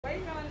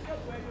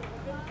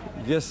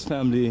Yes,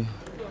 family,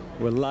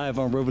 we're live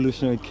on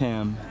Revolutionary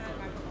Cam,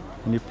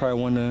 and you're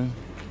probably wondering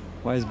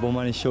why is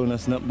Bomani showing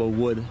us nothing but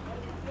wood.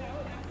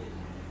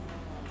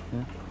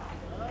 Yeah?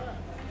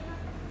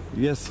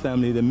 Yes,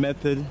 family, the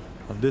method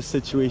of this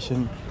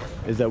situation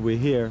is that we're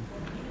here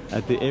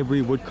at the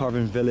Aburi wood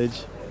carving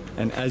village,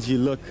 and as you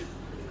look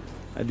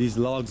at these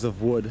logs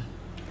of wood,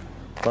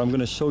 what I'm going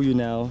to show you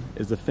now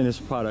is the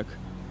finished product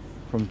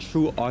from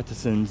true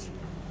artisans.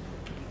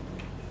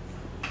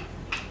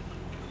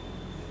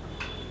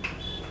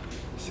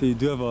 So you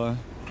do have a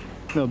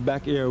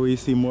back area where you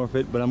see more of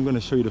it, but I'm going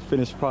to show you the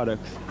finished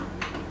product,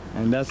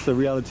 and that's the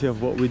reality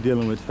of what we're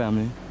dealing with,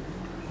 family.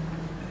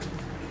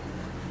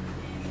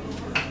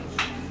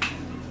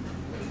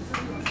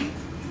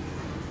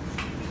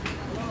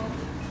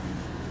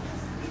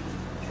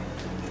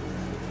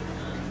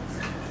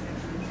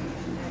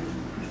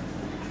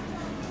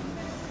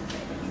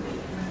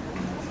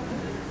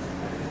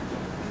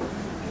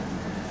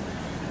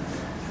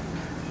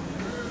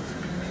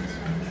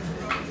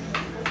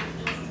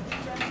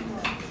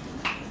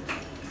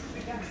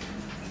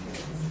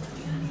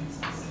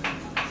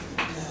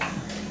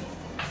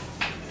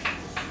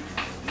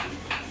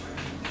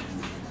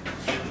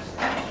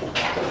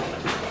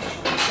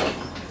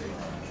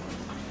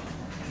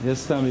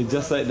 Yes, family,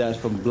 just like that,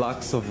 from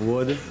blocks of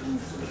wood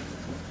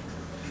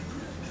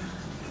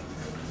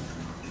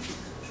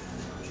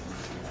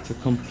to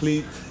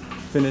complete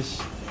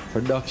finished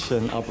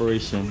production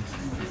operation.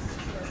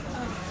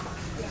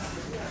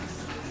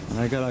 And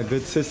I got our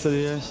good sister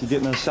here, she's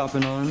getting her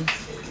shopping on.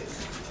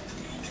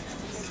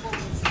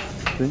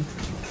 See?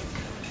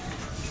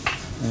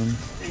 And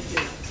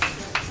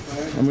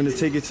I'm going to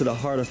take you to the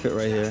heart of it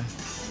right here.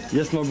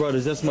 Yes, my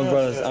brothers, yes, my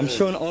brothers. I'm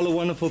showing all the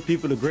wonderful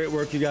people the great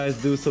work you guys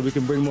do so we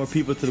can bring more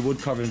people to the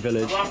wood carving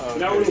village.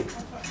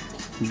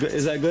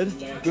 Is that good?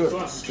 Good.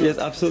 Yes,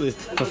 absolutely.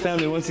 So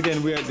family, once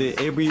again, we're at the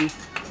Aburi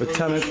wood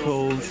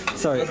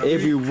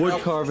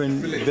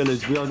carving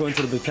village. We are going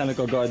to the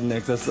botanical garden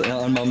next, that's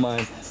on my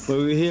mind. But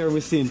we're here,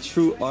 we're seeing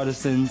true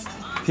artisans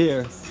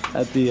here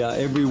at the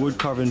Aburi wood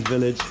carving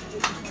village,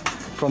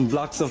 from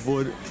blocks of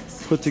wood,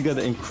 put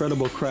together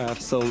incredible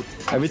crafts. So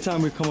every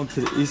time we come up to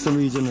the eastern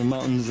region, the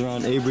mountains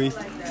around Aburi,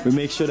 we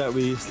make sure that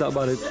we stop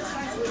by the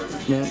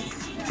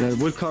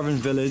wood carving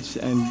village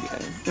and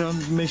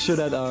make sure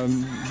that our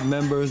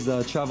members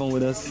traveling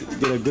with us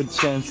get a good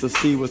chance to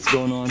see what's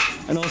going on,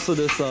 and also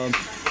just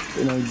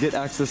get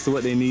access to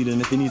what they need.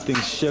 And if you need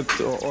things shipped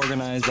or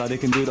organized, they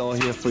can do it all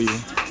here for you.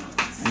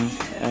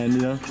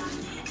 And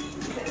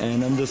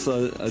I'm just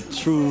a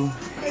true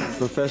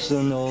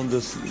professional,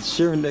 just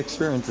sharing the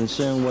experience and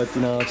sharing what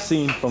I've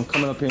seen from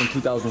coming up here in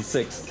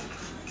 2006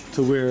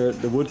 to where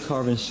the wood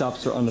carving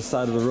shops are on the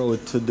side of the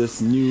road to this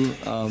new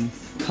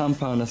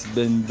compound that's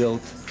been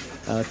built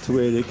to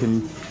where they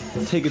can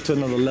take it to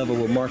another level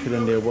with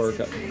marketing their work.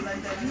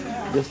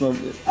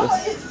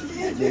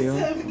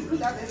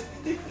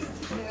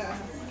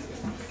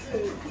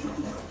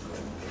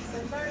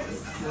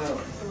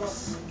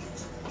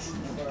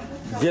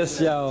 Yes,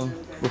 y'all.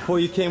 Before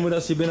you came with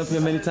us, you've been up here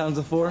many times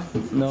before?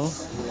 No?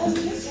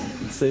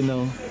 Say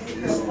no.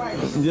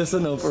 Yes or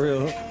no, for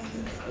real?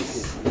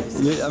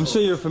 I'm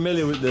sure you're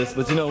familiar with this,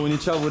 but when you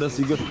travel with us,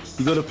 you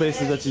go to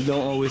places that you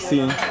don't always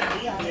see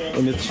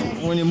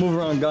when you move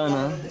around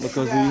Ghana,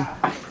 because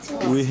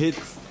we hit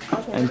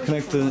and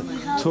connect to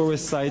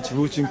tourist sites,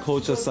 roots and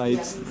culture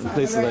sites, and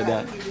places like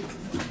that.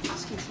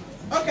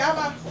 Okay,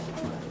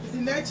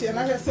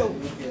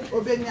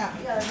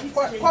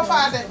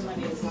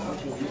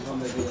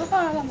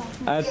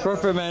 that's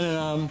perfect, man.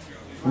 And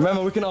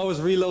remember, we can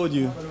always reload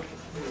you.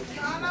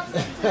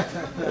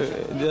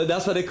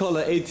 That's what they call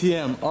an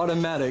ATM,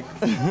 automatic.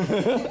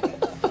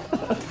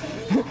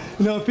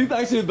 People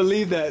actually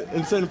believe that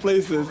in certain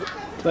places.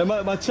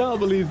 Like my child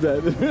believes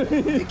that.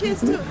 The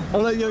kids too.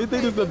 I'm like, yo, you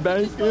think it's a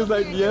bank? He was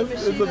like, yes,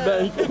 it's a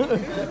bank.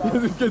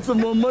 Get some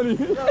more money.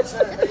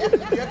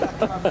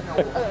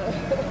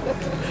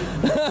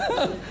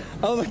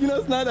 I was like,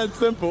 it's not that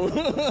simple.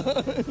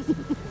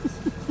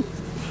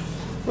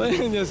 But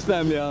in this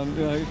family,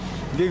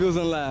 giggles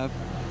and laugh.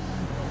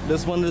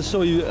 Just wanted to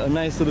show you a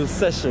nice little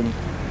session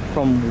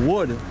from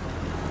wood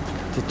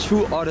to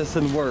true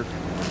artisan work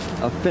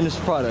of finished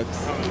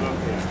products.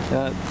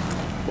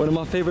 One of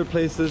my favorite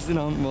places,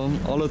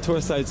 all the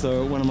tour sites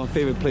are one of my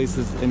favorite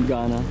places in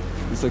Ghana.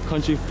 It's a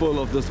country full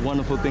of just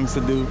wonderful things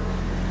to do,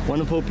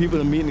 wonderful people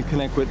to meet and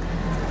connect with.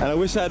 And I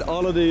wish I had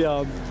all of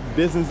the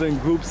business and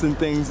groups and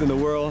things in the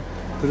world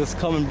to just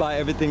come and buy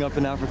everything up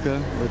in Africa.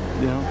 But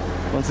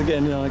once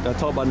again, like I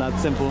talk about, not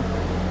simple.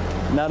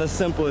 Not as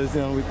simple as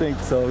we think.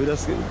 So we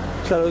just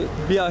try to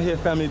be out here,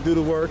 family, do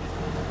the work,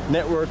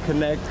 network,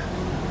 connect,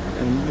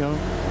 and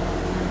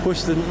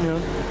push the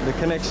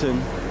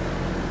connection.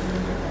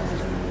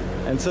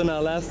 And so now,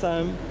 last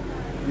time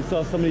you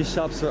saw some of these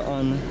shops are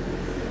on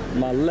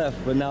my left,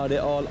 but now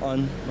they're all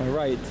on my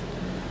right.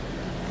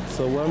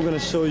 So what I'm going to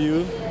show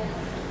you,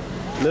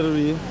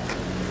 literally,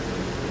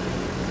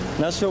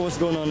 not sure what's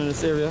going on in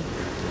this area.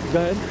 Go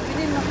ahead. We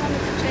need Muhammad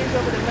to change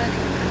over the money.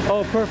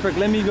 Oh, perfect.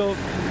 Let me go.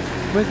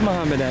 Where's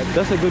Muhammad at?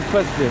 That's a good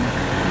question.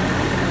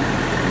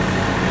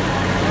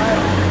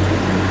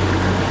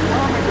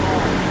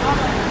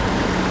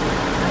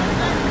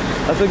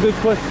 That's a good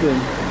question.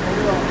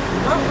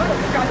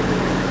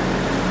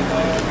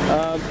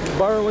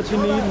 Borrow what you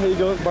need. Here you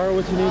go. Borrow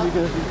what you need. You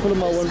can pull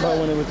them out one by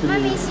one and what you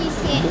need. Mommy, she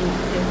said.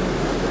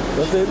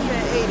 That's it? She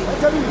said 80.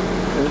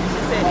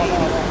 She said 80.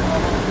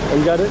 Oh,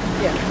 you got it?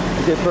 Yeah.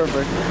 Okay,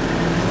 perfect.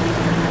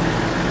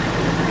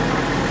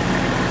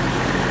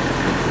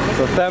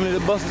 So family, the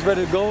bus is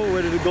ready to go.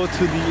 We're ready to go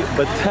to the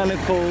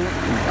botanical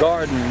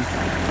gardens.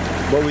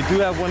 But we do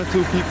have 1 or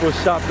 2 people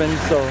shopping,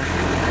 so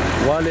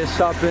while they're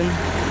shopping,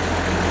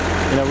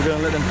 you know, we're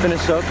gonna let them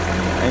finish up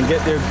and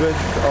get their goods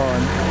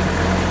on.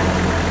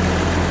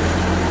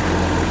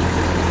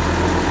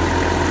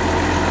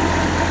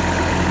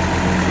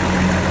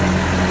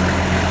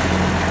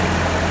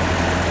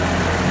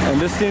 And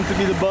this seems to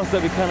be the bus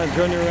that we kind of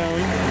journey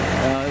around,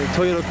 the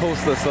Toyota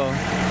Coaster. So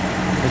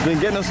it's been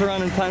getting us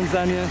around in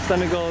Tanzania,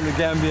 Senegal, the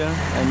Gambia,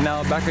 and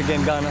now back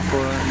again Ghana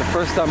for the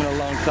first time in a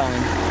long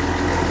time.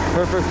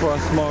 Perfect for our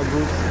small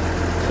groups.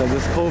 So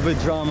this COVID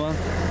drama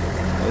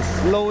is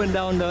slowing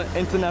down the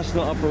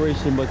international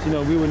operation, but you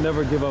know, we will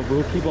never give up.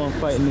 We'll keep on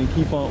fighting and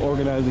keep on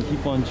organizing,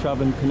 keep on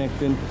traveling,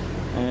 connecting,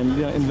 and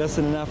you know,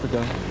 investing in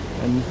Africa,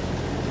 and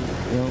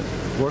you know,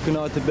 working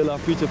hard to build our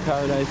future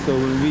paradise. So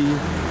when we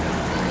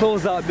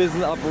close out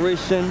business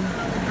operation,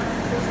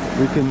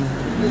 we can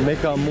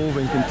make our move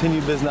and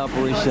continue business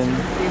operation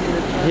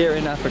here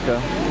in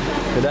Africa.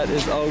 So that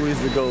is always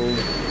the goal.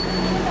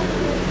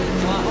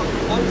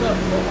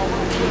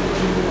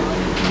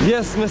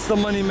 Yes, Mr.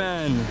 Money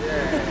Man.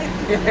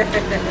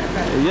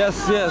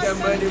 Yes, yes.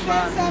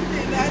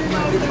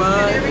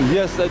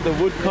 Yes, at the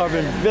wood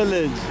carving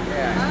village.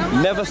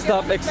 Never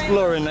stop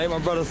exploring, like my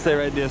brother say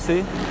right there,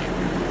 see?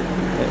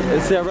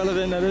 See how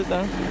relevant that is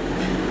now?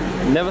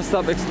 Never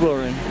stop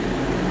exploring.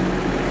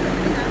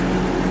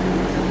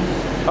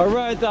 All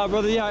right,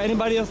 brother, yeah,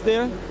 anybody else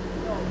there?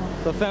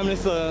 So family,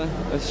 it's a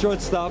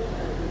short stop.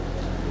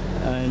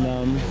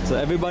 And so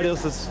everybody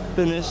else is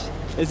finished.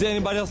 Is there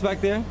anybody else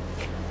back there?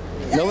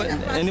 No,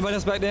 anybody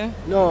else back there?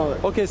 No.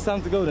 Okay, it's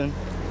time to go then.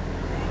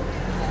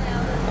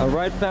 All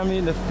right,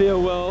 family, the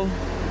farewell.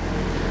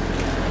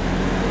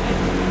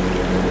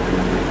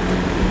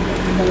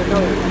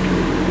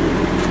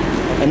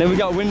 And then we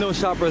got window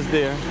shoppers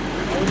there.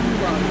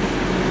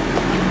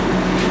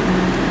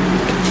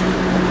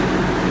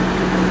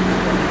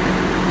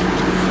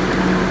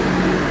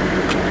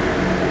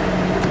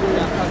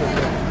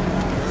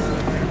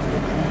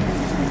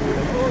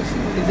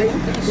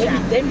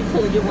 They be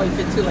pulling your wife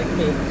into like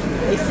me.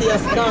 They see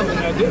us coming.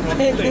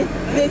 They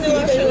think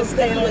you're gonna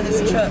stay on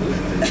this truck.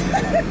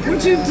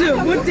 What you do?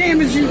 What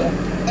damage you?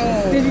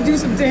 Did you do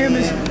some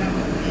damage?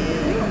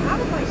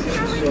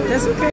 That's okay.